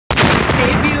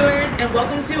and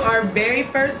welcome to our very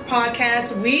first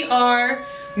podcast. We are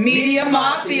Media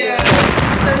Mafia.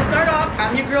 So to start off,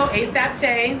 I'm your girl ASAP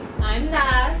Tay. I'm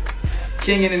Nah.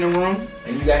 Kingin' in the room.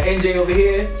 And you got NJ over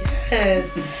here. Yes.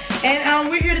 And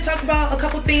we're here to talk about a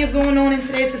couple things going on in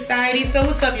today's society. So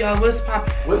what's up, y'all? What's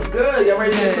poppin'? What's good? Y'all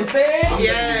ready to do some things?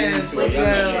 Yes. What's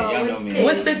Y'all know me.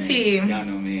 What's the team? Y'all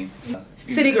know me.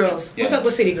 City Girls. Yes. What's up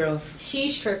with City Girls?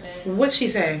 She's tripping. What'd she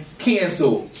say?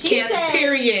 Cancel. She said,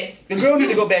 Period. The girl need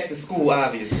to go back to school,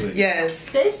 obviously. Yes.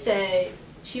 Sis said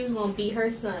she was gonna beat her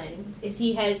son if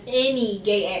he has any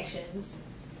gay actions.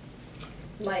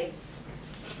 Like,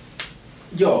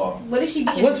 Y'all. what is she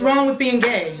beating What's him wrong with being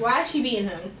gay? for? Why is she beating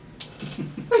him?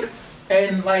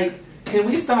 And like, can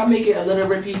we stop making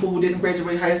illiterate people who didn't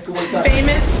graduate high school and stuff?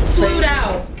 Famous, flued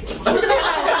out. What you talking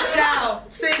about? Flued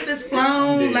out. Sis is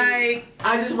flown. Like,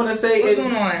 I just want to say, what's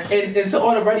going on? And to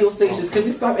all the radio stations, can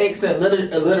we stop asking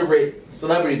illiterate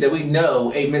celebrities that we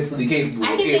know ain't mentally capable?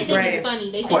 I think they think Right. it's funny.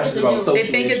 They think it's Questions a about joke. social They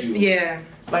think it's, issues. yeah.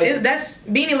 Like, That's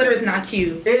being illiterate is not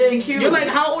cute. it ain't cute. You're like,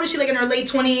 how old is she? Like in her late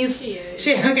 20s? She is.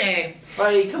 Shit, okay.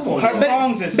 Like, come on. Her y'all.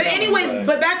 songs and But stuff. anyways,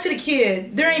 but back to the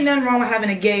kid. There ain't nothing wrong with having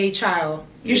a gay child.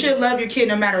 You should love your kid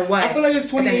no matter what. I feel like it's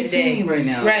at the end of the day. 2018 right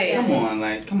now. Right. Come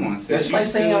on, come on, sis. That's like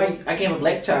saying like I can't have a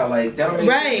black child. Like that don't make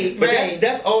Right, sense. But right.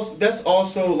 that's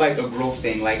also like a growth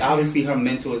thing. Like obviously her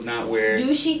mental is not where.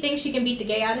 Do she think she can beat the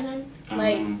gay out of him?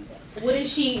 Like, Um, what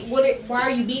is she? Why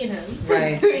are you beating him?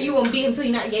 Right. You gonna beat him till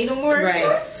you're not gay no more?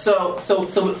 Right. So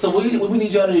we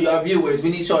need y'all to do, y'all viewers. We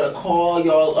need y'all to call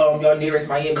y'all nearest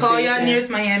Miami. Call station. y'all nearest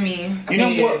Miami. You know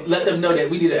And what? Let them know that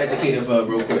we need an educative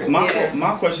real quick.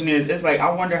 My question is, it's like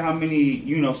I wonder how many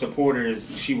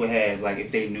supporters she would have, like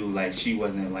if they knew like she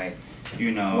wasn't like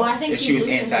Well, I think if she was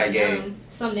losing anti-gay.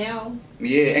 Some now.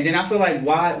 Yeah, and then I feel like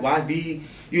why be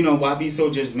so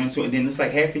judgmental? And then it's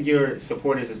like half of your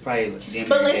supporters is probably damn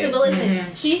But near listen, gay.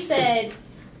 She said,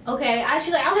 okay, I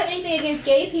don't have anything against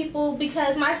gay people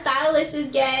because my stylist is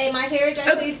gay, my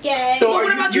hairdresser is gay. So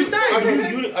What about your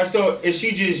son? So is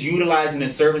she just utilizing the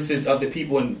services of the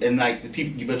people and like the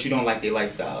people, but you don't like their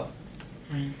lifestyle?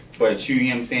 But you know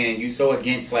what I'm saying, you so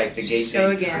against like the gay So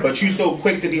thing. against. But you so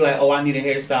quick to be like, oh, I need a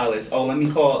hairstylist. Oh, let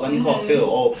me call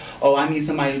Phil. Oh, I need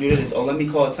somebody to do this. Oh, let me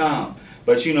call Tom.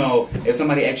 But if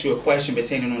somebody asks you a question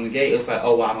pertaining on the gay, it's like,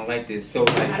 oh, well, I don't like this. So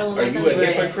like, I don't are like you a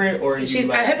that. hypocrite or are you She's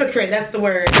like, a hypocrite. That's the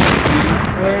word.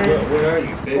 What are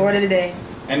you, sis? Word of the day.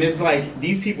 And it's like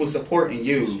these people supporting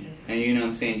you, and you know what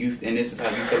I'm saying. And this is how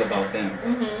you feel about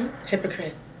them.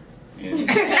 Hypocrite. Yeah.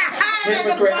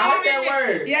 Hypocrite. I like that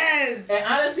word. Yes. And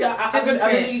honestly,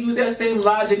 I mean, use that same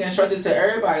logic and stretch it to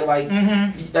everybody. Like,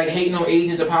 like hating on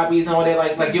agents or poppies and all that.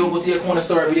 Like you don't go to your corner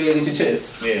store every day to get your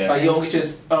chips. Yeah. Like you don't get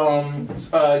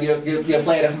your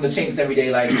platter from the Chinks every day.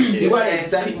 Like you gotta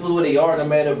accept people who they are, no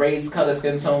matter race, color,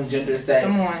 skin tone, gender, sex.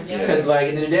 Come on. Yeah. Because like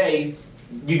at the end of the day,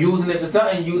 you using it for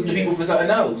something, using the people for something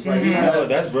else. Like you No, gotta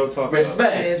that's real talk. It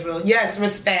respect. is real. Yes,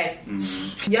 respect.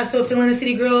 Y'all still feeling the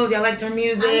City Girls? Y'all like their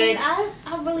music? I mean,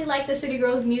 I really like the City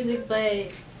Girls music, but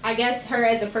I guess her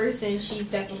as a person, she's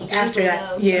definitely After evil, that,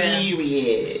 though. yeah.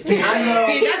 Period. I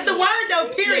know. That's the word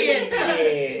though, period.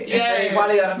 Yeah. They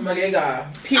probably got it from a gay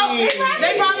guy. Oh,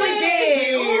 they probably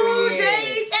did. Ooh,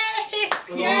 That's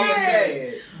all I'm yeah.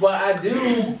 saying. But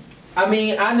I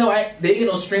mean, I know they get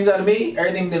no strings out of me.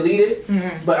 Everything deleted.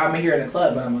 But I'm here in the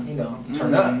club, but I'm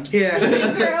turn up. Yeah.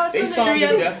 Girls They from songs the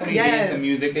is definitely Yes. dancing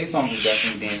music. They songs is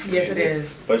definitely dancing Yes, music. it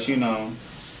is. But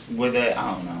with that,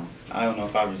 I don't know. I don't know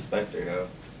if I respect her though.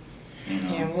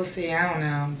 Yeah, we'll see. I don't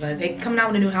know, but they coming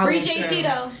out with a new album. Free JT soon.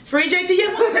 though. Free JT.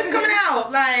 Yeah, when's this coming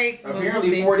out? Like Apparently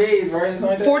we'll see. 4 days, right? Something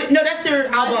like that? 40. No, that's their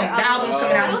album. That's The her album's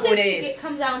coming I out in don't 4 think days. it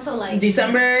comes out until like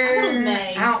December. I thought it was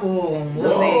May. We'll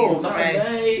Whoa, see. not Right.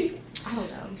 May. I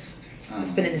don't know.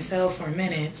 It's been in the cell for a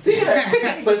minute.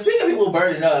 But seeing people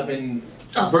burning up and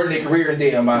burning their careers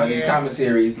down by these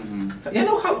commentaries, you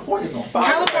know California's on fire.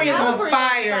 California's on California's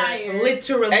fire, fire.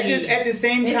 literally. At the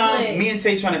same It's time, lit. me and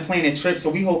Tay trying to plan a trip, so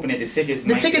we hoping that the tickets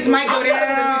The tickets might go I'm trying to go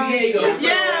to down. San Diego.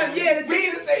 Yeah, the We tickets.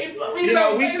 need to save.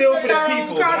 We feel for the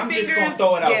people. But I'm just gonna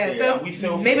throw it out Yeah, there. We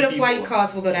feel for maybe the the flight people.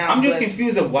 costs will go down. I'm just but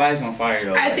confused of why it's on fire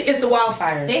though. I think it's the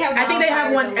wildfires. They have I think they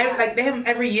have wildfires one. a lot. Like they have them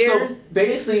every year. So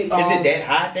basically, Is it that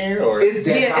hot there or? It's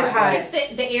that Yeah, hot. it's hot.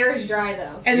 It's the air is dry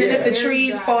though. And then Yeah. if the It's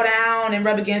trees dry. fall down and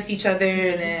rub against each other,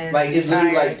 and then Like it's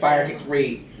literally like fire can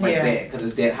create like Yeah. that because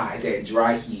it's that hot, it's that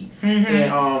dry heat.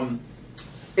 Mhm.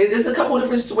 And it's a couple of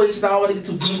different situations. I don't want to get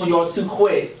too deep on y'all too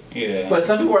quick. Yeah. But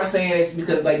some people are saying it's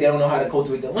because like they don't know how to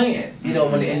cultivate the land. You know,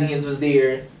 when the Indians was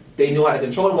there, they knew how to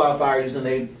control the wildfire using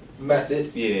their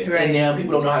methods. Yeah. Right. And now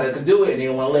people don't know how to do it, and they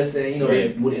don't want to listen. You know, they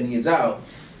Right. move the Indians out.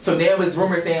 So now there's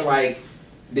rumors saying like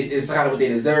it's kind of what they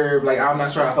deserve. Like, I'm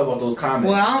not sure how I feel about those comments.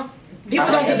 Well, people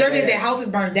don't deserve it if their house is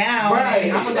burned down. Right.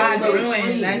 And I feel that lives is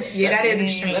ruined. That is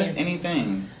extreme. That's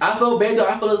anything. I feel bad though.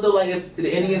 I feel as though like if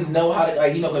the Indians know how to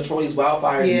like control these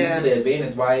wildfires and use to their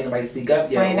advantage, why ain't nobody speak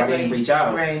up yet? Why they didn't reach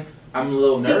out? Right. I'm a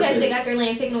little nervous. Because they got their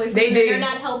land taken away from them. They're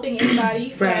not helping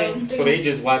anybody. So right. So they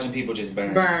just watching people just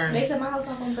burn. They said my house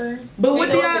not gonna burn. But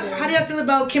how do y'all feel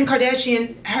about Kim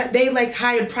Kardashian? They like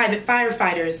hired private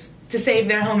firefighters to save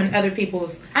their home and other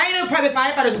people's. I didn't know private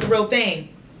firefighters was a real thing.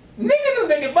 Niggas is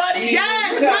making money.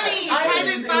 Yes, money.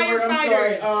 Private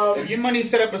firefighters. If your money's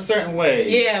set up a certain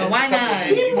way. Yeah, why not?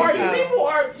 People are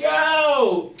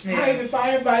private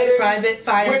firefighters. Private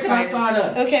firefighters. Where can I sign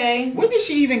up? Okay. When did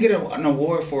she even get an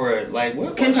award for it? Like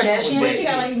what? Kim Kardashian? When she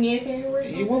got like a humanitarian award.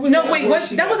 What was no, wait.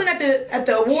 That wasn't at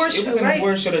the award show, It was an right?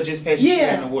 award show that just passed. She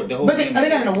got an award. The whole but they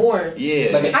got an award.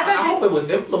 Yeah. Like, I hope it was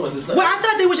influencers. Or something. Well, I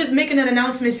thought they were just making an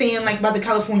announcement saying like about the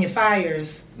California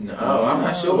fires. No, I'm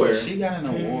not sure. She got an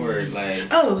award, like.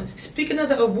 Oh, speaking of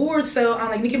the awards, so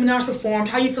like Nicki Minaj performed.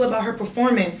 How you feel about her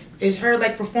performance? Is her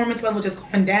like performance level just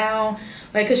going down?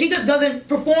 Like, cause she just doesn't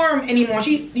perform anymore.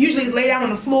 She usually lay down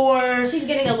on the floor. She's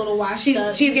getting a little washed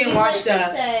up. She's getting washed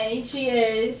up. Say she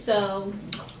is. So,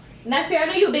 Nancy, I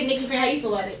know you're a big Nicki fan. How you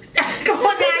feel about it? Come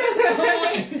on,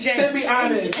 now. To be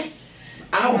honest,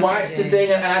 I watched the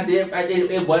thing and I did.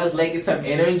 It was lacking some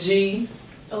energy.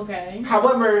 Okay.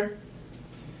 However,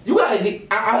 you gotta.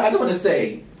 I just want to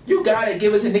say, you gotta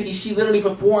give us a Nicki. She literally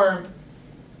performed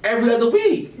every other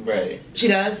week. Right. She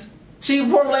does. She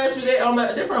performed last week at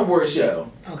a different award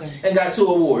show. Okay. And got 2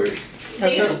 awards.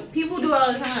 People do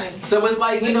all the time. So it's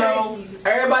like,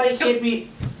 everybody can't be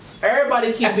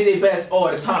their best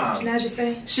all the time. Can I just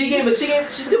say? She's giving us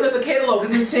a catalog.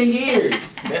 It's been 10 years.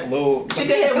 That low. She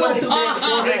can have 1 or 2 bad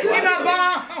performances.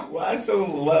 Why so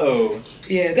low?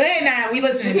 Yeah, go ahead now. We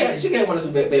listening. She can have 1 or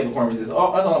 2 bad performances. That's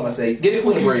all I'm gonna say. Get a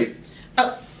queen a break.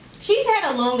 She's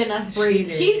had a long enough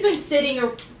break. She's been sitting.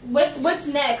 What's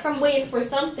next? I'm waiting for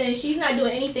something. She's not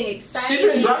doing anything exciting. She's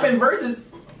been dropping verses.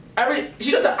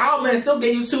 She got the album and still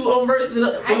gave you 2 verses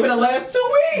within the last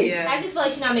 2 weeks. Yeah. I just feel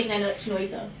like she's not making that much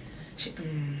noise though.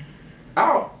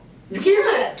 You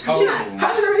can't say how should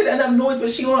I make enough noise? But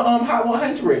she on Hot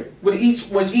 100 with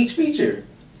each feature.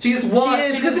 She just won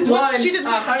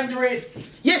 100.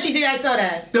 Yeah, she did. I saw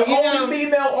that. The only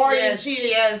female artist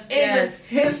in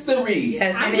history.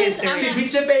 Yes, she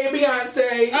beat your baby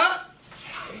Beyonce.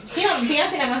 She don't.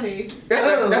 Beyonce not my favorite.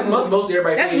 That's mostly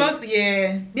everybody. That's mostly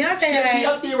Beyonce. She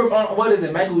up there with what is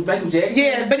it? Michael Jackson.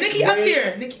 Yeah, but Nicki up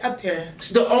there. Nicki up there.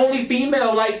 She's the only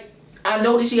female. Like I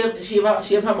know that she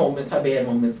have her moments, her bad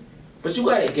moments, but you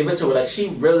gotta give it to her. Like she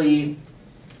really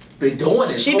been doing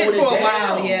it. She been for a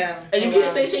while, yeah. And you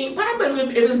can't say she ain't popping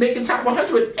if it's making top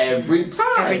 100 every time.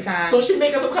 Every time. So she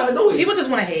making some kind of noise. People just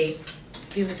want to hate.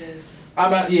 People just.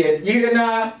 I'm not. Yeah, you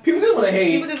nah. People just want to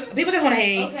hate. People just want to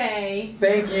hate. Okay.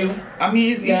 Thank you. I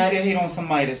mean, it's easy to hate on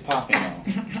somebody that's popping though.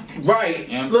 Right.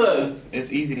 You know what Look, I'm saying?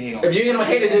 It's easy to hate on. If you ain't no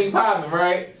haters, you ain't popping,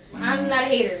 right? I'm not a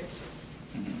hater.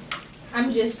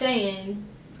 I'm just saying.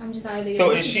 I'm just not a big.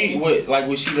 So is she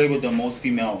was she labeled the most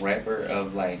female rapper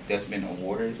of like that's been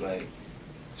awarded like?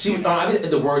 She I think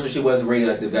the words that she was rated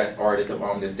like the best artist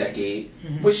of this decade,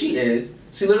 but she is.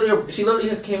 She literally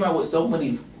has came out with so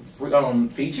many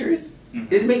features.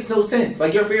 It makes no sense.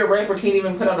 Like your favorite rapper can't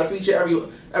even put out a feature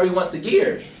every once a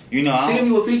year. You know, she give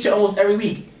you a feature almost every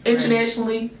week,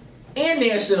 internationally and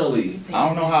nationally. I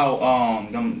don't know how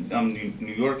them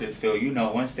New Yorkers feel. You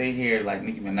know, once they hear like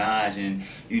Nicki Minaj and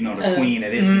the queen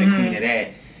of this and the queen of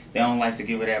that, they don't like to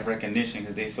give her that recognition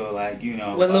because they feel like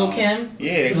with Lil Kim.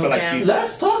 Yeah, they feel like she's.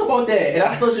 Let's talk about that. And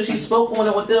I feel as she spoke on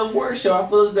it with the award show. I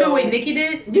feel as though. Wait, Nicki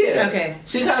did? Yeah. Okay.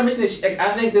 She kind of mentioned it.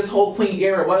 I think this whole queen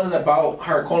era wasn't about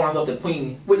her calling herself the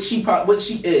queen, which she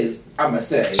is. I must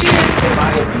say, in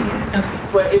my opinion. Okay.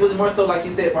 But it was more so like she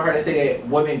said for her to say that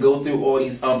women go through all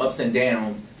these ups and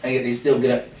downs and yet they still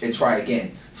get up and try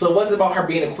again. So it wasn't about her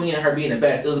being a queen and her being the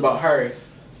best. It was about her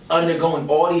undergoing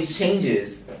all these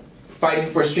changes,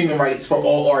 fighting for streaming rights for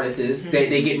all artists that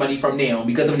they get money from now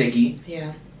because of Nicki.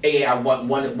 Yeah. And I want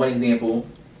one example.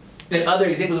 And other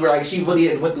examples where like she really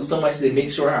has went through so much to make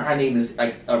sure her name is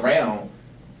like around.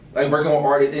 Like working with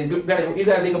artists, and you gotta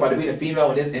think about it. Being a female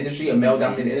in this industry, a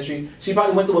male-dominated industry, she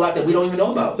probably went through a lot that we don't even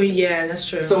know about. Well, yeah, that's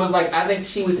true. So it's like I think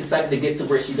she was excited to get to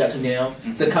where she got to now,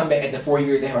 to come back after 4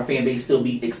 years and have her fan base still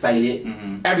be excited.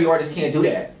 Every artist can't do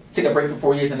that. Take a break for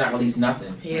 4 years and not release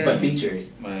nothing but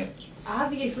features. Right.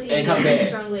 Obviously, and come back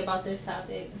strongly about this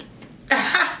topic.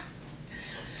 I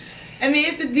mean,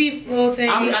 it's a deep little thing.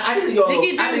 I just think on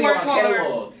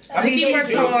catalog. I think she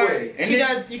works hard. And she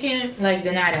does. You can't like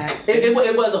deny that. It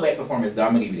was a wet performance, though.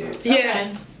 I'm gonna give you that.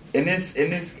 Yeah. In this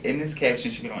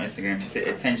caption she put on Instagram, she said,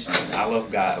 "Attention, I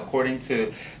love God. According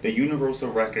to the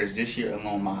Universal Records, this year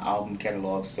alone, my album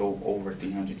catalog sold over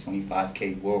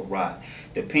 325K worldwide.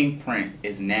 The Pink Print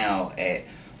is now at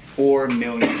 4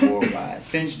 million worldwide.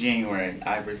 Since January,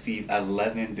 I've received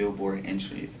 11 Billboard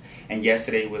entries, and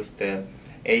yesterday with the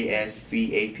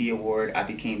ASCAP award, I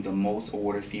became the most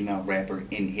awarded female rapper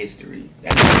in history."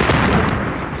 Okay.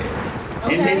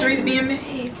 In history's being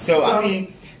made. So I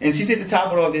mean. And she said to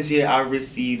top it off this year, I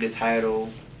received the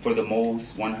title for the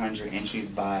most 100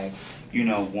 entries by,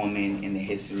 woman in the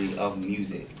history of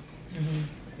music.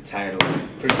 A title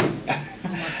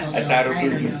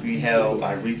previously held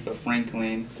by Aretha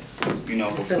Franklin, for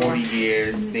 40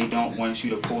 years. They don't want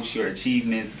you to post your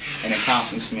achievements and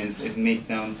accomplishments. It's make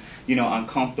them,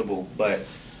 uncomfortable, but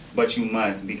you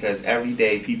must, because every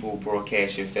day people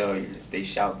broadcast your failures. They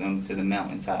shout them to the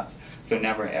mountaintops. So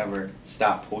never ever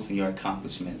stop posting your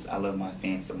accomplishments. I love my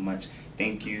fans so much.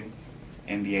 Thank you.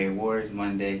 NBA Awards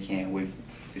Monday. Can't wait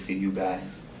to see you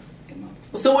guys.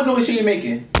 So what noise she ain't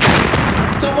making?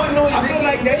 So what noise? I feel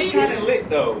like that's kind of lit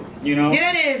though. Yeah,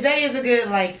 that is. That is a good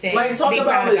thing. Like talk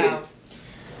about it.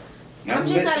 I'm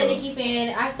just not a Nicki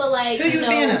fan. I feel like who you a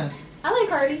fan of? I like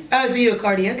Cardi. Oh, so you a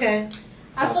Cardi? Okay.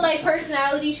 I feel like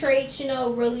personality traits,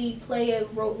 really play a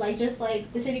role. Like just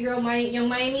like the City Girl, Young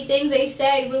Miami, things they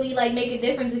say really like make a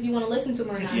difference if you want to listen to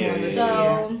them or not. Yeah.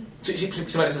 So she might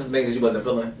have said some things that she wasn't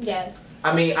feeling. Yes.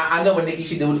 I mean, I know with Nicki,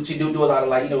 she do a lot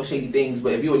of shady things.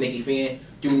 But if you're a Nicki fan,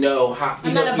 you know how.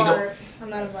 I'm not a bar.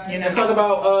 And talk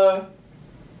about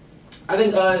I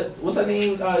think what's her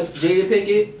name? Jada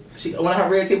Pinkett. She one of her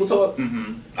Red Table Talks.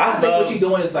 I think what she's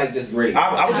doing is like just great.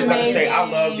 I was just about to say I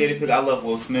love Jada Pinkett. I love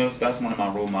Will Smith. That's one of my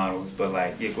role models. But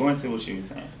go into what you were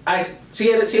saying.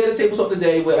 She had a table talk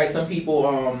today with like some people.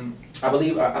 I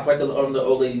believe I forgot the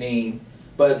old lady name,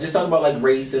 but just talking about like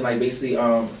race and like basically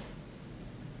how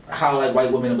like white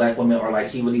women and black women are like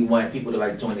she really want people to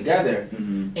like join together.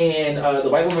 And the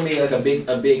white woman made like a big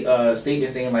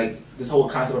statement saying like this whole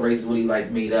concept of race is really like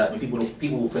made up, and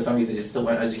people for some reason just so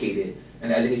uneducated. And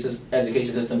the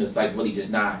education system is like really just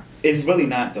not. It's really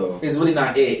not though. It's really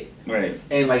not it. Right.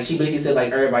 And like she basically said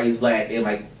like everybody's black and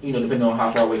like depending on how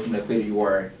far away from the equator you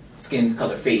are, skin's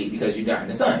color fade because you're not in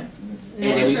the sun. And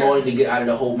then we all need to get out of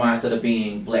the whole mindset of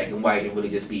being black and white and really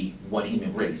just be one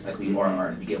human race like we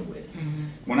are to begin with.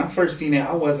 When I first seen it,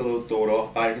 I was a little thrown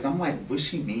off by it because I'm like, what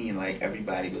she mean? Like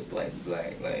everybody was like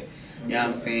black, like you know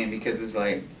what I'm saying? Because it's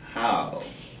like how.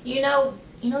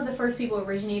 The first people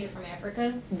originated from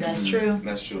Africa. That's true.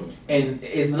 That's true. And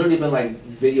it's literally been like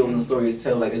videos and stories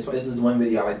tell like it's this one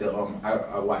video I like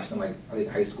I watched in like I think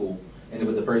high school, and it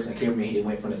was a person, a cameraman, they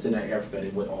went from the center of Africa and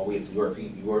they went all the way to Europe,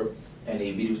 and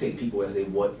they videotape people as they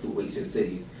walk through each of the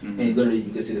cities, and literally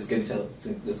you can see the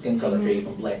skin color fade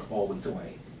from black all the way to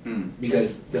white.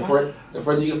 Because the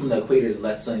further you get from the equator, the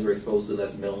less sun you're exposed to,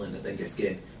 less melanin is in your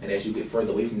skin, and as you get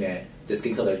further away from that, the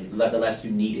skin color, the less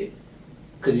you need it.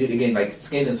 Because again, like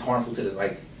skin is harmful to the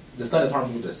sun is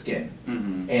harmful to the skin,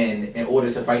 and in order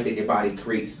to fight that, your body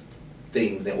creates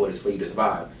things in order for you to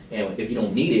survive. And if you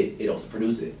don't need it, it don't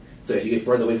produce it. So as you get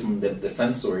further away from the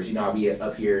sun source, how we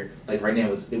up here, like right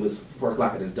now it was 4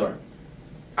 o'clock and it's dark.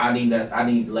 I need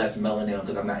less melanin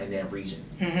because I'm not in that region.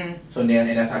 So now,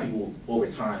 and that's how people over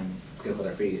time skin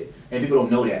color faded, and people don't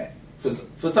know that. For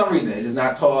some reason, it's just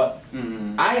not taught.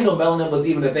 I didn't know melanin was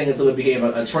even a thing until it became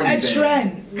a trendy thing.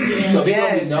 Trend. So people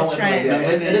don't know it's like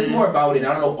that. And it's more about it.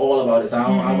 I don't know all about it, so I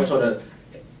don't want y'all to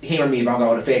hear me if I don't got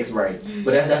all the facts right.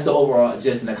 But that's the overall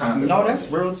gist and the concept. No, that's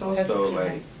real talk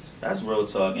though. That's real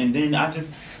talk. And then I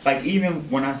just even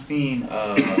when I seen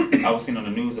I was seeing on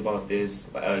the news about this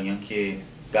young kid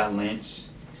got lynched.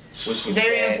 Which was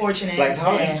very sad. Unfortunate. Like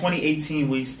how in 2018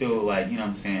 we still you know what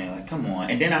I'm saying? Like come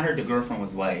on. And then I heard the girlfriend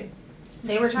was white.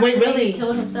 They were trying to say he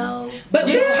killed himself. But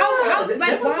how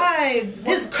why?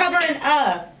 This covering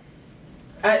up.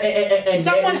 And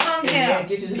someone hung him.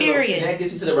 Period. And that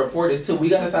gets you to the reporters too. We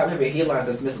gotta stop having headlines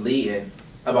that's misleading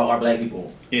about our black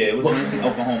people. Yeah, it was lynched in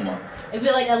Oklahoma. It'd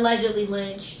be like allegedly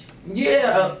lynched.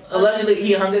 Yeah, allegedly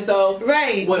he hung himself.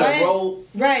 Right. With a rope.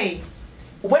 Right.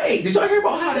 Wait, did y'all hear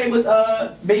about how they was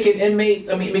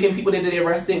making people that they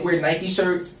arrested wear Nike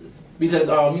shirts? Because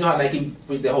you know how Nike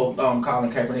was the whole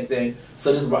Colin Kaepernick thing.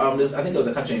 So this I think it was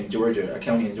a county in Georgia.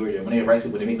 When they arrest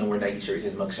people, they make them wear Nike shirts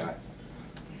as mugshots.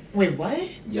 Wait, what?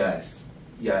 Yes.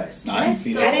 No, I didn't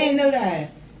see that. I didn't know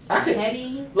that.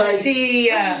 Petty. Like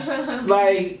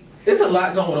there's a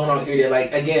lot going on out here. That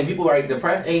like again, people are like the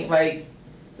press ain't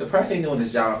doing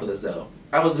this job for us though.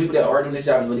 I was the people that are doing this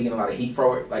job is really getting a lot of heat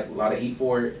for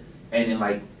it, and then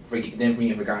like then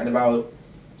being forgotten about.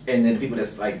 And then the people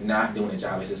that's like not doing the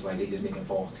job, it's just like they just making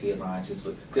false headlines just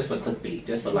for clickbait,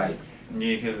 just for likes.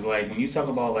 Yeah, because like when you talk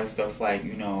about like stuff like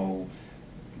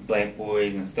black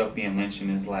boys and stuff being lynched,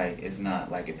 is like it's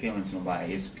not like appealing to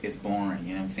nobody. It's boring.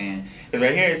 You know what I'm saying? Because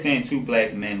right here it's saying 2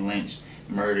 black men lynched,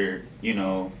 murdered,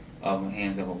 of the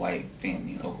hands of a white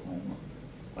family in Oklahoma.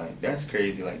 Like that's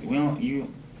crazy. Like when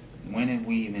have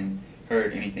we even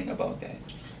heard anything about that?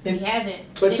 We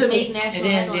haven't. But it made national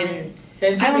headlines.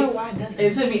 I don't know why it doesn't.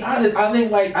 And to be honest, I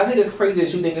think it's crazy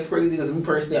that you think it's crazy because me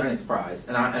personally, I ain't surprised,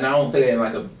 and I don't say that in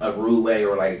like a rude way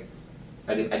or like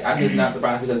I'm just not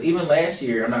surprised because even last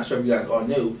year, I'm not sure if you guys all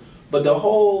knew, but the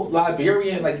whole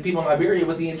Liberian, like people in Liberia,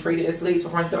 was being traded as slaves for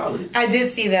 $100. I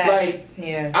did see that. Like,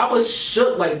 yes. I was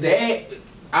shook like that.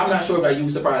 I'm not sure if you were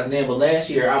surprised then, but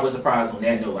last year I was surprised on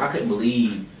that note. I couldn't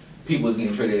believe people was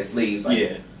getting traded as slaves. Like,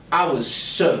 yeah. I was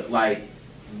shook. Like,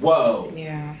 whoa.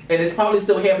 Yeah. And it's probably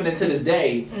still happening to this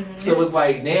day. Mm-hmm. So it's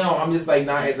like now I'm just like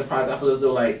not as surprised. I feel as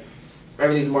though like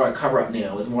everything's more like cover up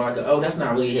now. It's more like that's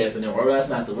not really happening, or that's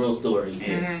not the real story.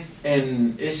 Mm-hmm.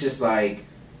 And it's just like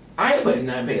I ain't putting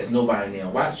nothing past nobody now.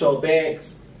 Watch your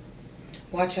backs.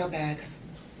 Watch your backs.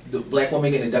 The black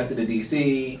woman getting abducted to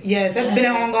DC. Yes, that's been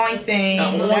an ongoing thing.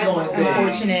 That's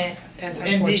unfortunate. That's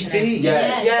unfortunate. In DC.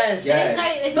 Yes.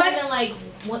 It's not even like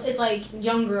it's like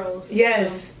young girls.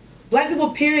 Yes. So. Black people,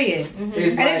 period. Mm-hmm.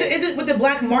 Is it with the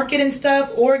black market and stuff,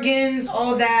 organs,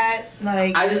 all that?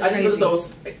 Like I just feel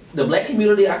those the black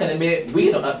community. I can admit we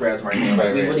in the uprise right now.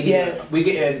 Like, we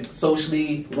getting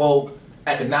socially woke,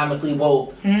 economically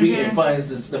woke. Mm-hmm. We getting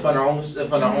funds to fund our own stuff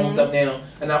now,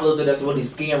 and I feel as though that's really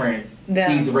scaring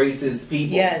these racist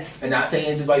people. Yes, and not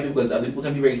saying just white people because other people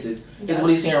can be racist. It's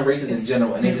really scaring racists in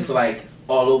general, and they just like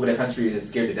all over the country is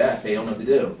scared to death. They don't know what to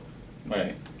do.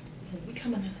 Right. We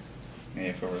coming up.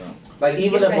 Yeah, for real. Like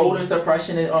even the voter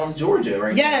suppression in Georgia,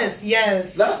 right? Yes,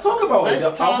 yes. Let's talk about it.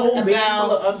 Let's talk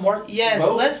about unmarked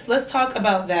votes. Let's talk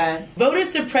about that. Voter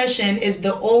suppression is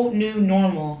the old new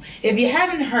normal. If you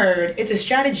haven't heard, it's a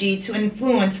strategy to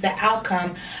influence the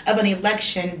outcome of an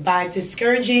election by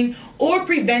discouraging or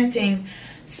preventing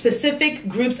specific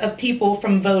groups of people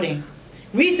from voting.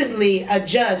 Recently, a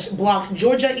judge blocked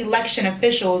Georgia election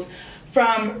officials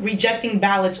from rejecting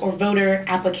ballots or voter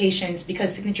applications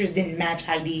because signatures didn't match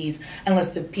IDs unless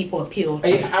the people appealed.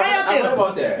 I heard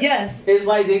about that. Yes. It's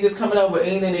like they just coming up with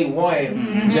anything they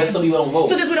want just so we don't vote.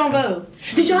 So just we don't vote.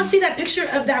 Did y'all see that picture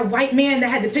of that white man that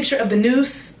had the picture of the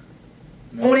noose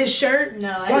on his shirt?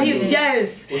 No, I didn't.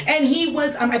 Yes. And he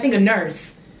was, I think, a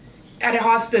nurse at a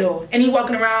hospital, and he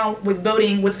walking around with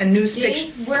voting with a noose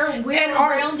picture. We're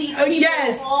around these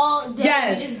people all day.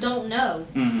 Yes. We just don't know.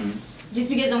 Mm-hmm. Just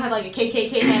because they don't have like a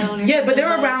KKK hat on. Yeah, but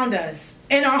they're around us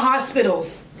in our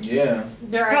hospitals. Yeah,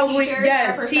 there are teachers.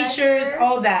 Yes, teachers,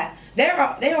 all that. They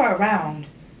are around.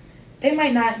 You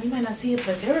might not see it,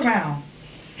 but they're around,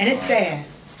 and it's sad.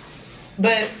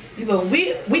 But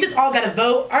we just all gotta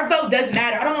vote. Our vote does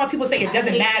matter. I don't know why people say it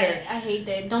doesn't matter. I hate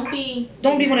that. Don't be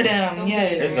one of them.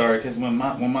 Yes, it's alright because when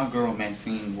my girl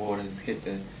Maxine Waters hit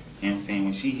the. You know what I'm saying?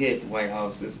 When she hit the White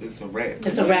House, it's a wrap.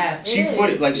 It's a wrap. She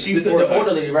fought it like she fought the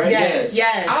orderly, right? Yes.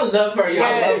 I love her, y'all.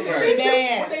 Yes. I love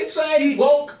her. What they say?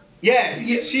 Woke. Yes.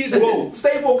 She's woke.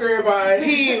 Stay woke, everybody.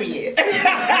 Period.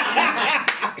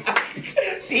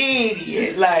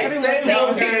 Period. Like, stay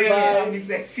woke,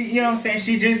 everybody. You know what I'm saying?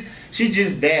 She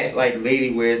just that like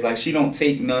lady where it's like she don't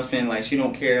take nothing, like she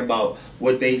don't care about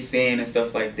what they saying and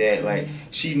stuff like that. Like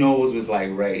she knows what's like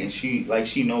right, and she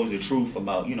knows the truth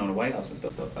about the White House and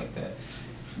stuff like that.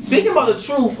 Speaking about the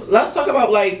truth, let's talk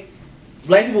about like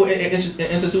black people in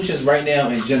institutions right now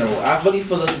in general. I really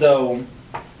feel as though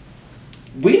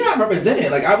we not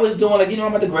represented. Like I was doing I'm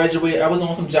about to graduate. I was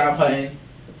doing some job hunting,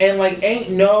 and like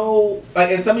ain't no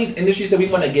like in some of these industries that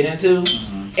we want to get into,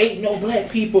 ain't no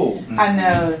black people. I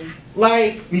know.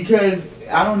 Like because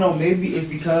I don't know, maybe it's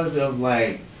because of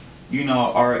like,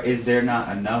 or is there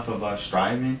not enough of us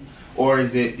striving, or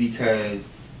is it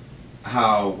because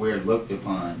how we're looked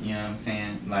upon? You know what I'm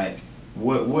saying? Like,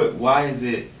 why is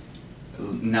it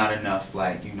not enough?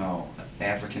 Like,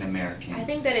 African Americans. I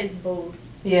think that is both.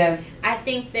 Yeah. I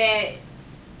think that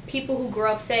people who grew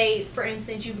up, say, for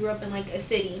instance, you grew up in like a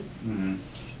city, and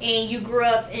you grew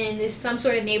up in some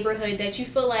sort of neighborhood that you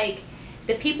feel like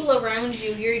the people around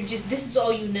you, this is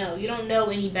all you know. You don't know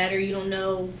any better. You don't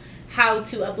know how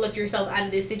to uplift yourself out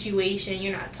of this situation.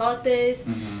 You're not taught this.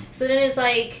 So then it's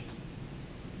like,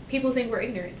 people think we're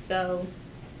ignorant, so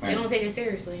they don't take it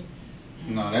seriously.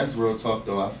 No, that's real talk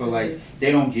though. I feel like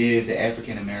they don't give the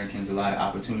African Americans a lot of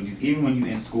opportunities, even when you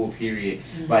in school. Period.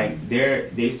 Like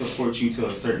they support you to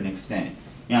a certain extent.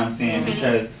 You know what I'm saying?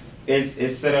 Because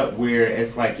it's set up where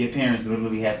it's like your parents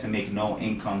literally have to make no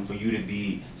income for you to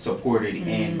be supported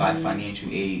in by financial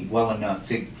aid well enough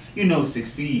to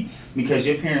succeed. Because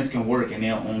your parents can work and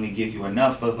they'll only give you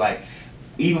enough. But like,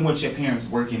 even with your parents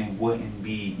working, it wouldn't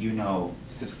be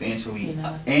substantially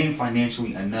and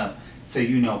financially enough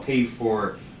to pay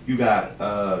for you got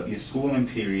your schooling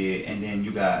period, and then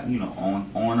you got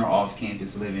on or off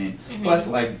campus living, plus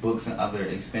like books and other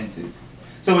expenses.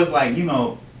 So it's like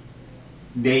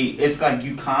it's like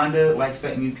you kinda like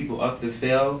setting these people up to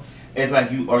fail. It's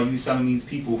like you selling these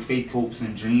people fake hopes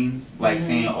and dreams, like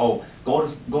saying, oh, go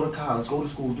to college, go to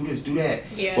school, do this, do that.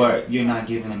 Yeah. But you're not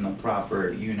giving them the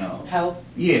proper help.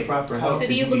 Yeah, proper help. So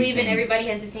do you believe in everybody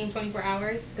has the same 24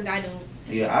 hours? Because I don't.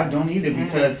 Yeah, I don't either,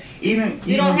 because even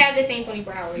don't have the same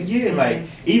 24 hours. Yeah, like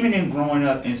even in growing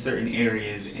up in certain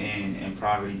areas in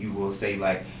poverty, you will say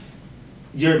like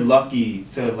you're lucky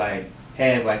to like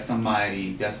have like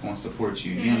somebody that's going to support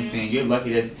you. You know what I'm saying? You're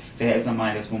lucky to have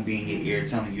somebody that's going to be in your ear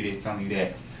telling you this, telling you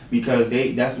that, because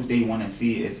that's what they want to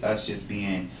see, is us just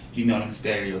being them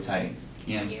stereotypes.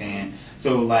 You know what I'm saying?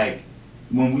 So like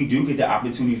when we do get the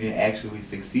opportunity to actually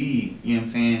succeed, you know what I'm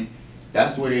saying?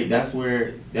 That's what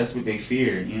they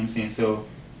fear. You know what I'm saying? So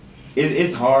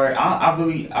it's hard. I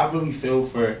really feel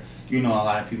for a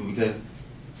lot of people, because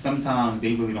sometimes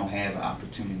they really don't have an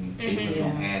opportunity. They really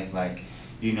don't have like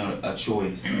a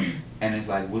choice, and it's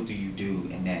like, what do you do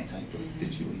in that type of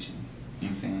situation? You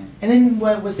know what I'm saying? And then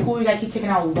with school, you gotta keep taking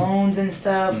out loans and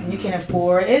stuff, and you can't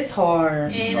afford. It's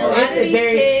hard. And a lot of these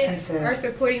kids are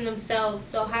supporting themselves.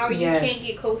 So how you can't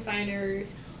get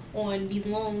co-signers on these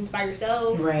loans by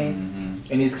yourself? Right. And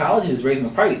these colleges raising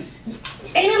the price.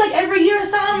 Ain't it like every year or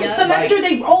something? Semester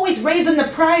they always raising the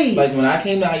price. Like when I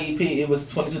came to IUP, it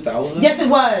was $22,000. Yes, it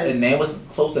was. And now it's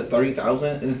close to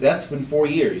 $30,000. That's been 4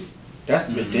 years.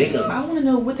 That's ridiculous. I want to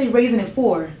know what they raising it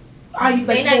for. They're not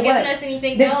giving us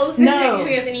anything else. They're not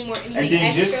giving us anything and then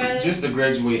extra. just to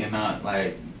graduate and not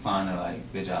like find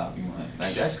like the job you want.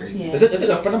 Like that's crazy. Yeah. It took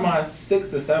a friend of mine 6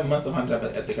 to 7 months to find a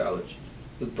job at the college.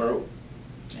 It was broke.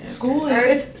 School,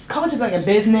 college is like a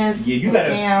business. Yeah,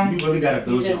 you really gotta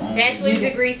build your own. Bachelor's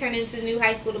degrees turn into new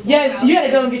high school diplomas. Yeah, you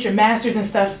gotta go and get your masters and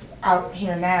stuff out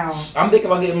here now. I'm thinking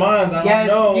about getting mine. I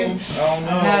don't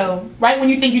know. No, right when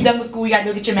you think you're done with school, you gotta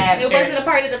go get your masters. It wasn't a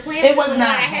part of the plan. It was not.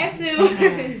 I have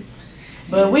to.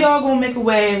 But we all gonna make a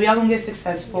way. We all gonna get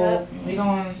successful. We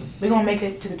gonna make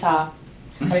it to the top.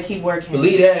 Just gotta keep working.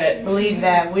 Believe that. Believe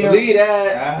that. Believe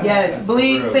that. Yes.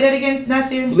 Believe. Say that again,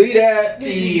 Nasir. Believe that.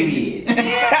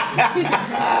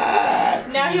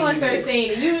 Now he wants to start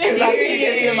saying it.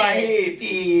 It's in my head.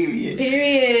 Period.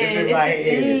 It's in my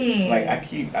head. Like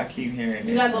I keep hearing it.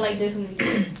 You gotta go like this when you do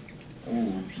it.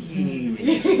 Ooh,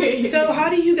 period. So how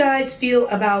do you guys feel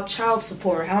about child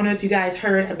support? I don't know if you guys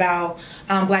heard about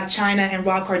Black China and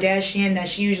Rob Kardashian, that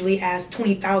she usually asks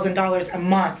 $20,000 a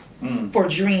month for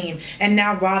Dream, and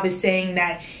now Rob is saying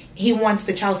that he wants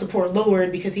the child support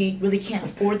lowered because he really can't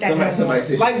afford that anymore.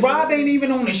 Like Rob ain't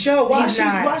even on the show. Why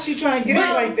she trying to get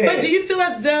it like that? But do you feel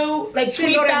as though like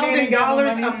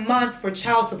 $20,000 a month for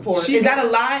child support, is that a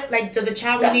lot? Like, does a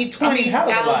child really need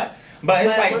 $20,000? But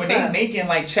it's like when they making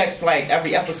like checks like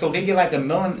every episode, they get like $1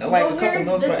 million, like a couple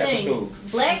million per episode.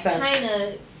 Black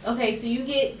China. Okay, so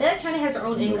Black China has her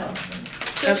own income.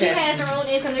 So she has her own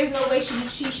income. There's no way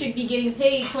she should be getting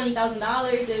paid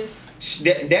 $20,000 if.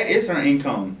 That is her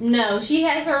income. No, she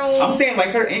has her own. I'm saying like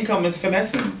her income is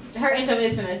finessing. Her income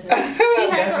is finessing. She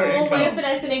has her own way of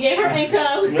finessing and get her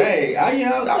income. Right.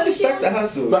 I respect the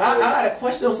hustle. But I had a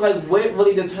question. It's like, what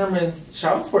really determines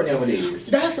child support nowadays?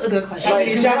 That's a good question.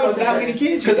 Like, how many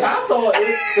kids you got? Because I thought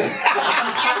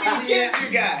how many kids you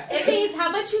got? It means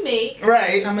how much you make.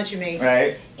 Right. How much you make.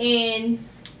 Right. And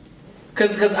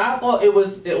because I thought it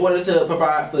was in order to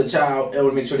provide for the child, it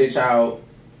would make sure the child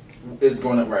is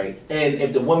growing up right, and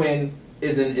if the woman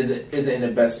isn't in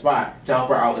the best spot, to help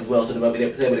her out as well, so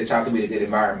the child can be in a good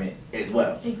environment as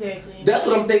well. Exactly. That's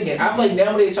what I'm thinking. I feel like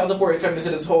nowadays child support is turned into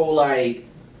this whole like,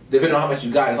 depending on how much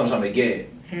you got, it's how much I'm gonna get.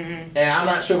 And I'm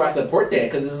not sure if I support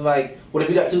that, because it's like, what if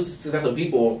you got two successful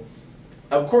people?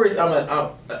 Of course,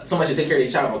 someone should take care of their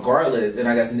child regardless, and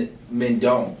I guess men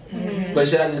don't. But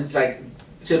should I just like?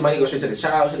 Should money go straight to the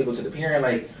child? Should it go to the parent?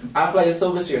 Like, I feel like it's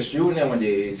so misconstrued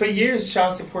nowadays. For years,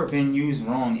 child support been used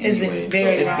wrong anyway. It's been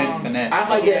very wrong. It's been finessed. I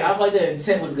feel like the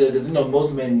intent was good, because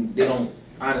most men, they don't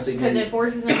honestly. Because it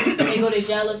forces them, they go to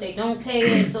jail if they don't pay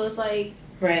it. So it's like.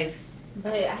 Right.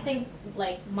 But I think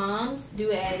like moms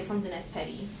do it as something that's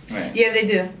petty. Right. Yeah, they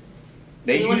do.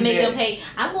 They want to make them pay.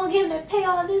 I'm gonna get him to pay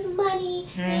all this money,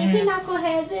 and he's not gonna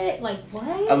have it. Like what?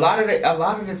 A lot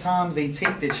of the times they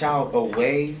take the child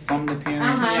away from the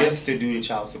parent just to do the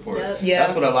child support. Yep. Yeah,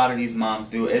 that's what a lot of these moms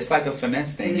do. It's like a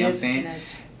finesse thing. You know what I'm saying?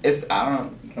 It's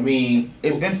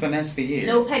it's been finesse for years.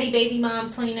 No petty baby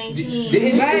moms 2019.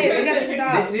 Didn't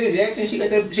Jackson, she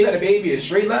got a baby and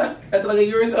straight left after like a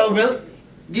year or so. Oh really?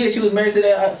 Yeah, she was married to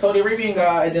that Saudi Arabian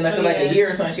guy, and then after like a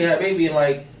year or something, she had a baby, and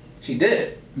like she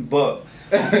did. But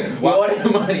with all that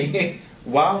money.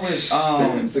 Why was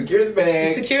secure the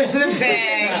bag? Secure the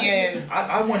bag. Yes.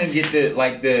 I want to get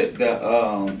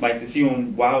the see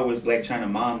on Why Was Black China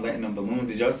Mom letting them balloons.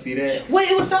 Did y'all see that? Wait,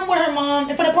 it was something with her mom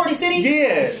in front of Party City.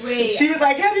 Yes. Wait. She was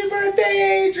like, "Happy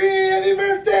birthday, Adrian! Happy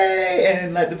birthday!"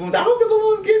 And let the balloons. I hope the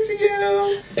balloons get to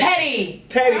you. Petty.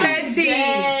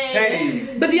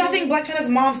 But do y'all think Black China's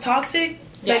mom's toxic?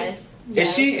 Yes.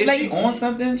 Is she on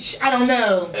something? I don't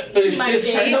know. She might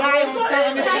be. China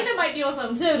might be on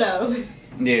something too, though.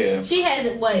 Yeah. She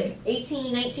has what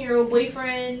 18, 19-year-old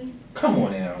boyfriend. Come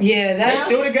on now. Yeah, that's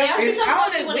still together. Now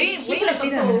she's We ain't seen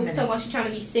them. So while she's trying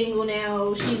to be single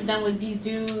now, she's done with these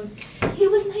dudes. He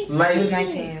was 19. Like, He was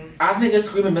 19. I think it's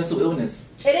screaming mental illness.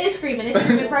 It is screaming. It's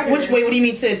screaming predator. Which way? What do you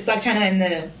mean to Black China and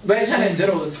the Black China in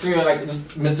general is screaming like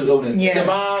just mental illness. Yeah. The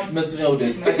mom, mental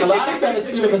illness. Like a lot of stuff is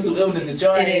screaming mental illness. That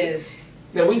y'all It is.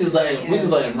 Yeah, we just let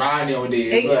it ride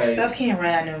nowadays. Stuff can't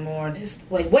ride no more. This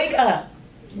wake up.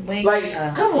 Wake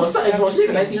up. Come on, something's wrong. She's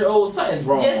a 19-year-old. Something's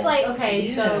wrong. Just like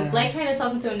so Black China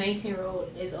talking to a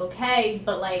 19-year-old is okay,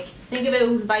 but like think of it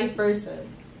was vice versa.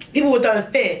 People would throw a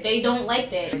fit. They don't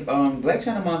like that. Black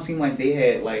China Mom seemed like they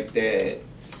had like that.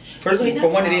 First, for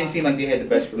one, it didn't seem like they had the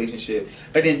best relationship.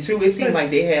 But then two, it seemed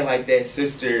like they had like that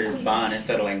sister bond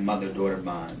instead of like mother-daughter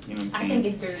bond. You know what I'm saying? I think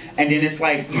it's dirty. And then it's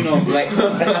like,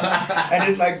 and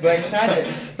it's like Black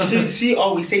China. She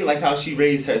always say like how she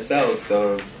raised herself.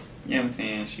 So, you know what I'm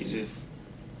saying? She just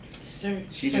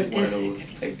one of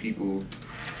those type people.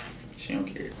 She don't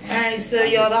care. Alright, so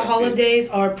y'all, the holidays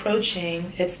are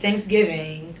approaching. It's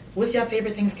Thanksgiving. What's your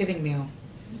favorite Thanksgiving meal?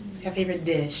 What's your favorite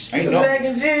dish? Mac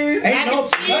and cheese. Ain't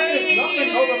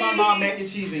nothing over my mom mac and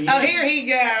cheese and you. Oh, here he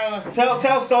go. Tell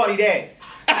Saudi that.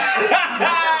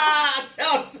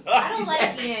 Tell Saudi. I don't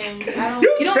like yams.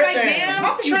 You don't like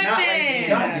yams? Tripping.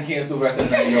 Y'all just cancel the rest of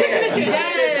the night. Yes.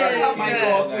 Turn the mic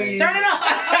off, please. Turn it off.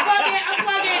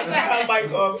 Unplug it. Turn the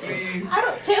mic off, please.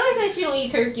 Taylor says she don't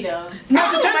eat turkey though.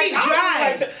 No, the turkey's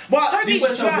dry. Turkey's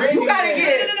dry. You gotta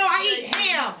get. No, I eat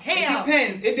ham.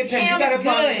 It depends. Ham You gotta is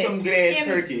find good. some good ass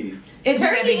turkey. It's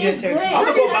Turkey very good is turkey. good. I'm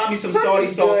gonna go buy me some Saudi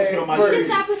sauce and put on my turkey. Just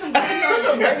not put some gravy Put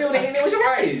some on gravy on it with your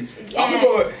rice. I'm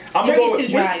gonna Turkey's go. too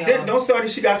dry, y'all. Don't Saudi.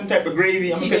 She got some type of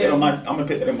gravy. I'm gonna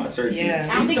put that in my turkey. Yeah.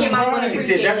 I don't think your mom gonna She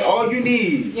appreciate said that's it. all you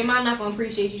need. Your mom not gonna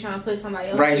appreciate you trying to put somebody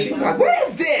else. Right? She like, what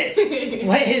is this?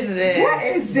 What is this? What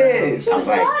is this? She I'm was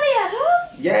like, Saudi at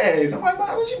home. yes. I'm like,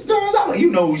 why would you girls? I'm like,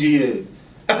 you know who she is.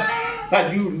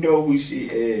 Like, you know who she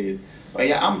is. But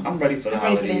yeah, I'm ready for the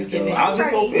holidays. Though. I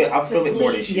just hope I feel it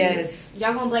more this year. Yes.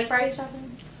 Y'all going Black Friday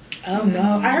shopping? Oh no,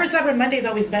 I heard Cyber Monday is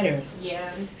always better. Yeah.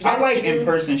 I like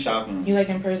in-person shopping. You like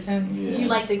in person? Yeah. You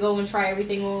like to go and try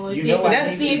everything on. You know what?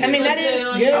 That's see if I mean it that look is good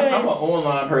on good. you. I'm an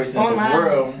online person. Online. For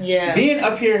real. Yeah. Being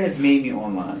up here has made me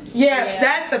online. Yeah,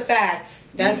 that's a fact.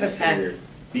 That's a fact.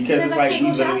 Because it's I like can't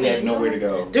we go literally have shopping, nowhere to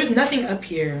go. There's nothing up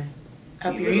here.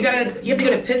 You have to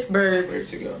go to Pittsburgh Where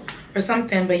to go? or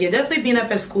something. But yeah, definitely being up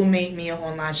at school made me an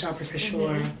online shopper for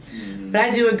sure. Mm-hmm. But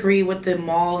I do agree with the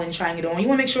mall and trying it on. You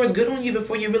want to make sure it's good on you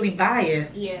before you really buy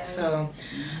it. Yeah. So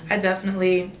I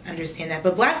definitely understand that.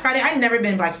 But Black Friday, I've never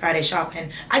been Black Friday shopping.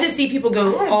 I just see people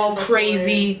go all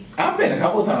crazy. I've been a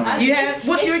couple times. You have?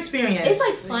 What's your experience? It's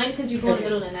like fun because you go in the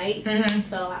middle of the night. Mhm.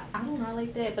 So I don't know, I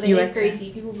like that. But You it is like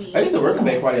crazy. People be. I used to work on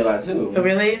Black Friday a lot too. Oh,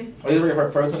 really? I used to work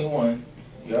at First 21.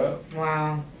 Yup.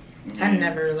 Wow. I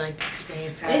never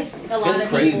experienced that. It's a lot It's of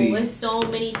crazy. people. It's so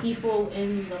many people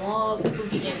in the mall. People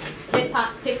be getting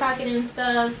pickpocketing and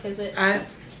stuff.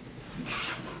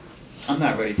 I'm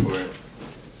not ready for it.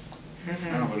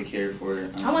 Mhm. I don't really care for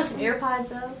it. I want some AirPods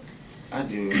though. I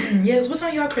do. Yes, what's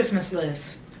on your Christmas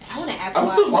list? I want an Apple I'm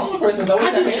Watch. so wrong with Christmas. I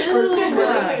I do wish too.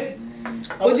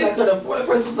 I wish I could afford a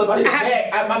Christmas stuff. I need a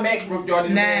Mac. My Mac broke, y'all.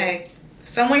 Mac.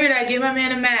 Someone hear that? Give my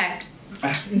man a Mac.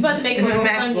 You about to make him a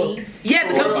MacBook. GoFundMe.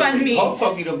 Yeah, the GoFundMe. I'll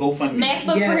talk you to GoFundMe.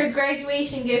 MacBook for Yes. his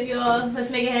graduation gift, y'all. Let's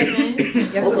make it happen.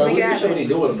 Yes, Bro, let's we make should it really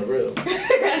do it on the real.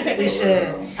 We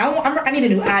should. I need a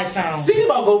new iPhone. Speaking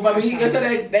about GoFundMe, you saw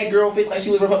that girl fake like she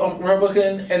was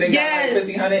Republican and they Yes. got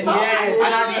like 1,500. Yes,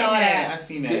 I saw that. I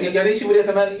seen that. Y'all think she would have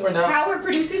the money or not? Howard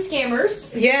produces scammers.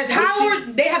 Yes,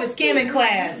 Howard. They have a scamming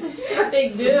class. They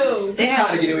do. They have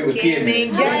How to get away with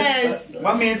scamming. Yes,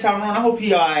 My man Tyrone, I hope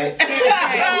he alright.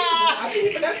 I think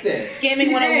he finessed that.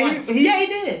 Scamming 101. Yeah, he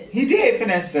did. He did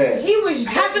finesse that. He was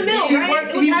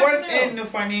 $500,000, He worked in the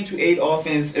financial aid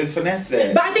offense and finesse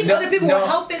that. But I think other people were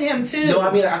helping him too. No,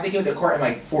 I mean, I think he went to court and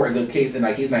like for a good case, and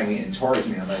like he's not even in charge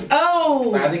now. Like,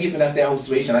 like, I think he finessed that whole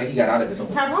situation. Like he got out of it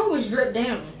somewhere. Tyrone was dripped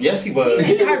down. Yes, he was.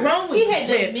 Tyrone was He had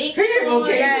the lit. mink.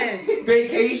 Yes.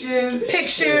 Vacations,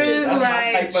 Pictures, That's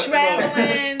my like type of-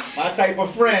 traveling. My type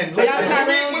of friend. But Listen,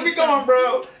 Tyrone- where we going,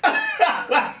 bro?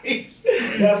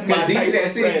 That's my But these type in that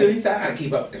of city friend. too. He's trying to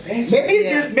keep up the fashion. Maybe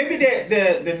it's Yeah.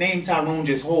 just the name Tyrone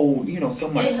just hold so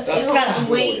much It substance holds to it.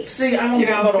 weight. See, I don't You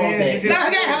know know what I'm all saying? that. It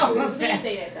just- You didn't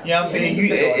say that though. You know what I'm saying? Yeah, you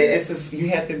say all that. It's just, you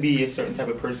have to be a certain type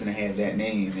of person to have that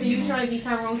name. So and, you know. trying to be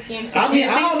Tyrone scam? I mean,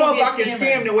 Yeah, I don't know if I he's can gonna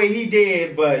be a scam the way he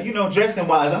did, but dressing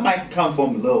wise, I might come for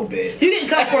him a little bit. You didn't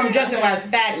come for him dressing wise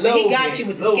facts, but he got you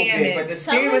with the scamming. But the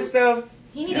Tell him- scamming stuff,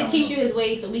 He need to teach you his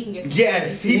ways so we can get.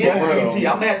 yes, he Yeah. definitely.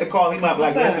 I'm gonna have to call him up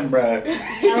like, What's up? listen, bro,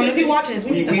 Tyrone, if you're watching this,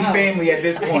 we we need some help. family at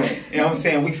this point. You know what I'm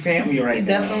saying? We family right We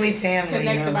now. definitely family. You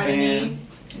know Connected what by I'm the saying? name.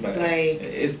 But Like,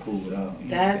 it's cool though. You know what I'm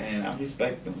that's- saying? I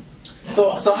respect them.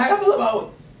 So how do you feel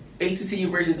about HBCU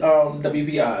versus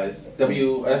WPIs?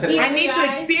 I said it I right? need to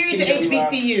experience the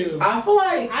HBCU. I feel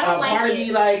like I don't like part of it.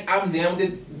 me like I'm down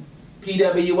with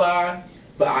PWI,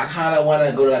 but I kind of want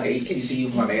to go to like an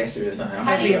HBCU for my master's or something.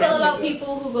 How do you Yeah. feel about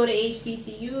people who go to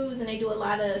HBCUs and they do a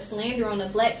lot of slander on the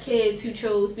black kids who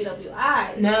chose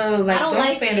PWIs? No, like, I don't don't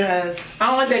like slander it. us. I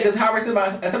don't like that because Howard sent my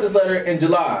acceptance letter in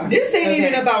July. This ain't Okay.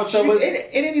 even about So choosing. was- It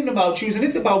ain't even about choosing.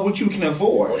 It's about what you can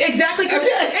afford. Exactly.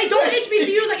 Hey, don't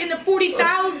HBCUs like in the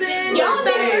 40,000. Y'all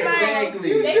stuff think like-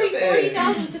 Exactly. They be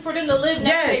 40,000 for them to live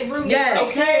next to Yes, their room. yes.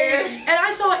 Okay. And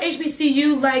I saw at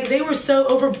HBCU, like, they were so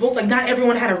overbooked, like, not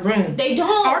everyone had a room. They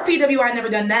don't. Our PWI never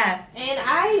done that. And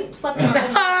I slept in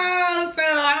Oh, so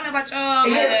I don't know about y'all,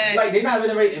 Yeah, but like they're not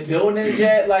renovating buildings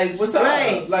yet. Like what's up?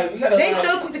 Right. Like we gotta. they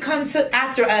so quick to come to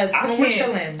after us when we're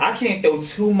chilling. I can't throw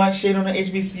too much shit on the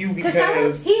HBCU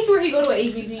because. he swore he go to an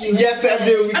HBCU. Yes, I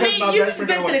do. I Because mean, my you've best been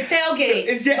friend to the tailgate.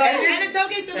 It's- yeah, but and it's- and the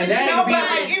tailgates are and that No, but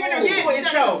Yeah. like even the Yeah, school that's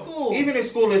itself, the school. even the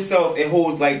school itself, it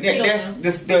holds like They don't that's know.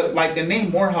 this the name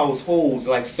Morehouse holds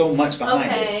like so much behind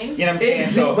Okay. it. You know what I'm saying?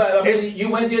 So but I mean, it's, you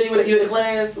went there. You were the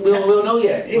class. We don't know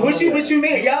yet. what you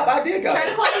mean? Yup, I did go. Try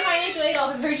to call the financial aid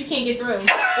office. Heard you can't get through.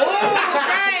 Oh,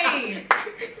 right.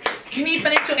 You need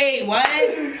financial aid, what?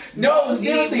 No,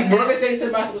 seriously. Morgan State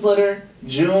sent my acceptance letter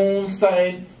June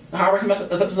something. Howard sent my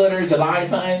acceptance letter July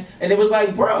something, and it was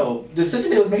like, bro, the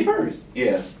decision date was May 1st.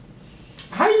 Yeah.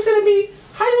 How you sending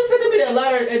me that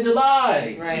letter in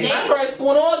July? Right. I started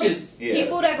school in August. Yeah.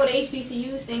 People that go to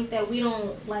HBCUs think that we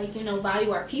don't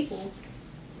value our people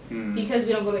because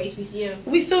we don't go to HBCU.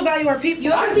 We still value our people.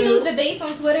 You ever I see do. those debates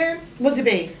on Twitter? What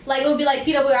debate? Like it would be like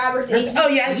PWI versus HBCU. Oh,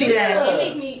 yeah, I see that. It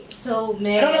make me so I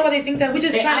mad. don't know why they think that. We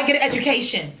just Hey, trying to get an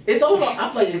education. It's all about, I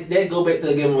feel like that go back to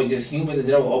again with just humans in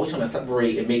general, always trying to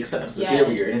separate and make something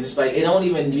superior. And it's just like, it don't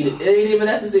even need it ain't even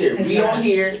necessary. It's We not. on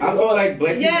here. I feel like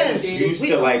black Yes. people used We-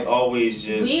 to like always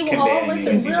just We all combating went to.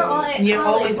 against each We're all other. at You're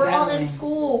college. always We're all in battling.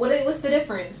 school. What's the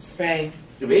difference? Right.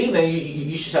 If anything,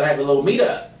 you should try to have a little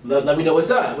meetup. Let me know what's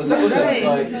up. What's up? Right,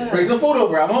 Like, what's up? bring some food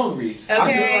over. I'm hungry.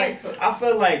 Okay. I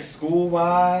feel like school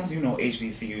wise,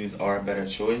 HBCUs are a better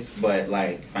choice, but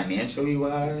like financially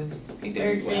wise, I mean,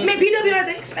 PWIs are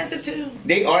expensive too.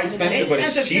 they are expensive, but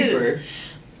it's Expensive, too. cheaper.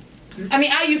 I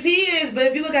mean, IUP is, but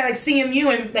if you look at like CMU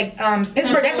and like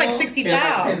Pittsburgh, that's like And like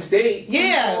 60,000. Penn State.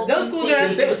 Yeah, those schools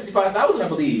Penn State are. was 55,000, I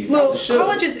believe. I Look, was shook.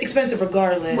 college is expensive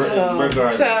regardless.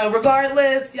 Regardless. So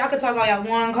regardless, y'all can talk all y'all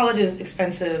want. College is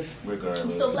expensive. Regardless.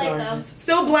 I'm still black though. Regardless.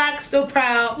 Still black, still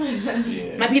proud.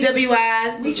 Yeah. My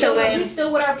PWI, we We chilling.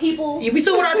 still with our people. Yeah, we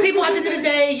still with our people at the end of the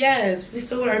day. Yes, we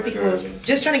still with our people. Regardless.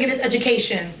 Just trying to get this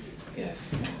education.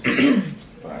 Yes. Yes.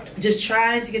 Right. Just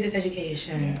trying to get this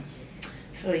education. Yes.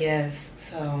 So yes.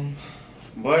 So,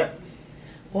 But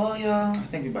well, y'all, I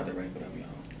think we about to wrap it up, y'all.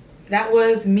 that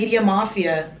was Media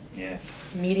Mafia.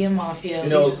 Yes. Media Mafia.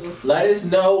 Let us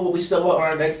know what we should talk about on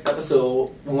our next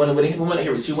episode. We want to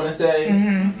hear what you want to say.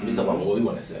 Mm-hmm. So we talk about what we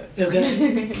want to say. Okay.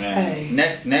 Man, Hey.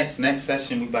 next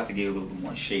session we about to get a little bit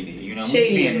more shady. We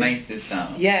Shady. being nice this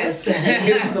time. Yes. Get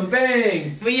into some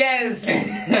things. But yes,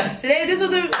 today this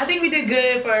was I think we did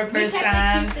good for our We first kept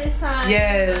time. it cute this time.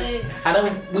 Yes. I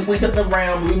know we took them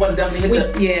around, but we want to definitely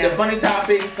hit the funny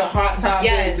topics, the hot topics,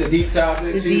 Yes. the deep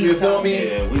topics. The You deep feel me?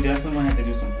 Yeah, we definitely gonna have to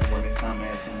do some homework this time and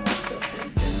have some more stuff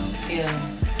written down.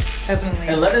 Yeah, definitely.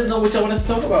 And let us know what y'all want us to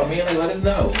talk about, man. Like, let us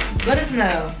know. Let us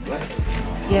know. Let us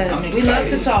know. Yes, I'm we love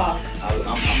to excited. talk.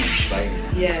 I'm excited.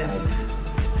 Yes.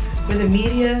 For the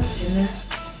media in this.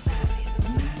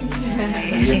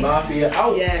 Media Mafia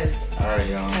out. Yes. All right,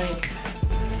 y'all. Like,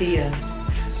 Mafia.